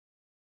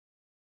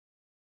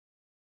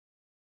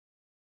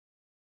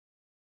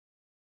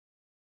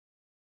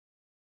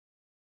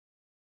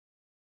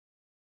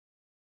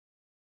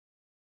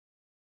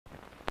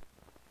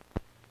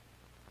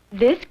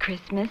This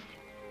Christmas,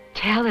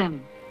 tell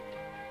him.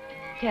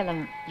 Tell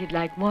him you'd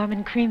like warm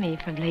and creamy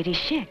from Lady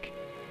Schick.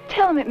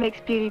 Tell him it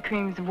makes beauty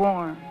creams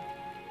warm.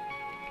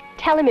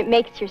 Tell him it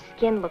makes your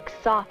skin look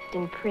soft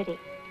and pretty.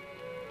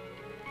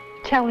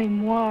 Tell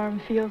him warm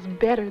feels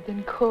better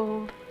than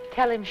cold.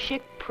 Tell him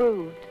Schick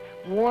proved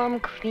warm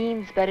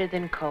cleans better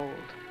than cold.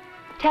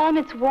 Tell him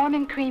it's warm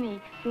and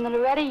creamy from the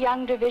Loretta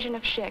Young division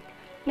of Schick.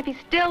 And if he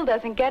still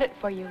doesn't get it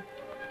for you,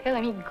 tell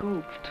him he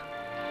goofed.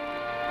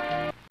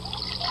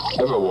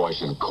 Ever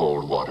wash in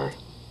cold water?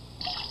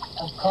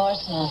 Of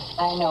course not.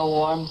 I know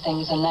warm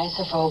things are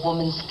nicer for a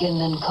woman's skin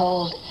than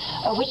cold.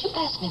 Would you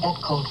pass me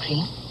that cold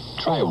cream?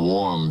 Try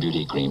warm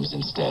beauty creams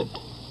instead.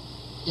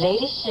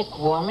 Lady Schick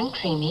warm and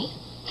creamy.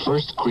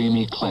 First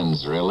creamy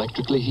cleanser,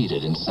 electrically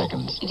heated in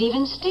seconds. It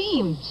even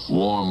steams.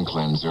 Warm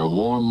cleanser,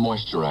 warm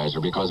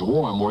moisturizer, because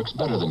warm works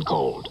better than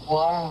cold.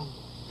 Warm.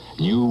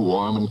 New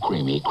warm and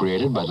creamy,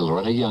 created by the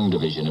Loretta Young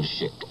division of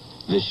Schick.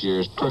 This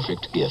year's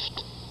perfect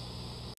gift.